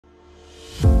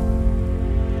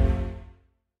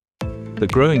The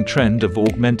growing trend of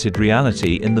augmented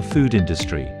reality in the food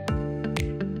industry.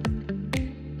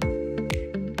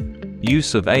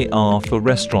 Use of AR for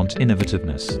restaurant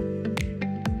innovativeness.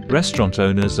 Restaurant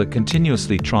owners are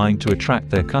continuously trying to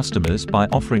attract their customers by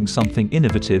offering something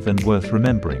innovative and worth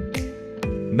remembering.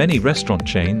 Many restaurant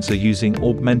chains are using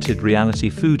augmented reality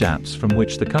food apps from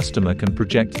which the customer can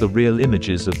project the real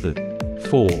images of the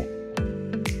food.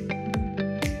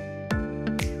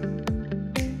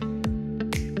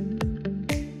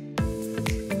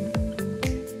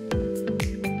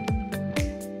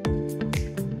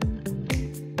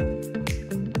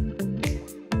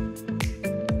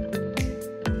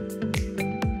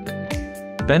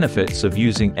 Benefits of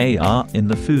using AR in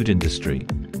the food industry.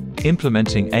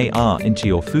 Implementing AR into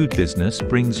your food business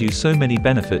brings you so many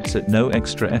benefits at no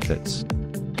extra efforts.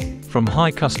 From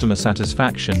high customer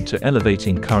satisfaction to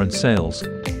elevating current sales,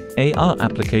 AR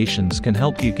applications can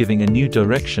help you giving a new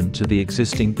direction to the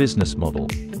existing business model.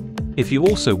 If you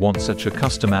also want such a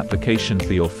custom application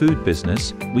for your food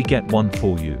business, we get one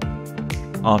for you.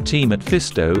 Our team at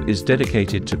Fisto is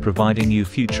dedicated to providing you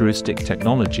futuristic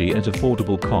technology at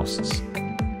affordable costs.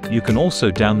 You can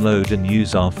also download and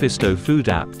use our Fisto food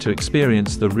app to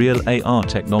experience the real AR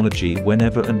technology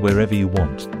whenever and wherever you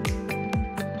want.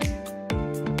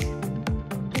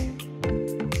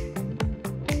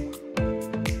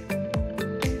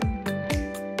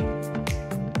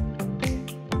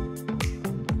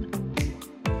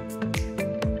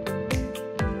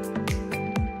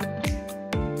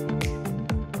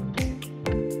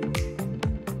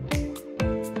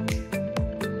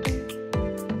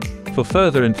 For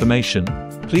further information,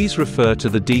 please refer to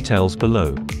the details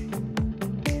below.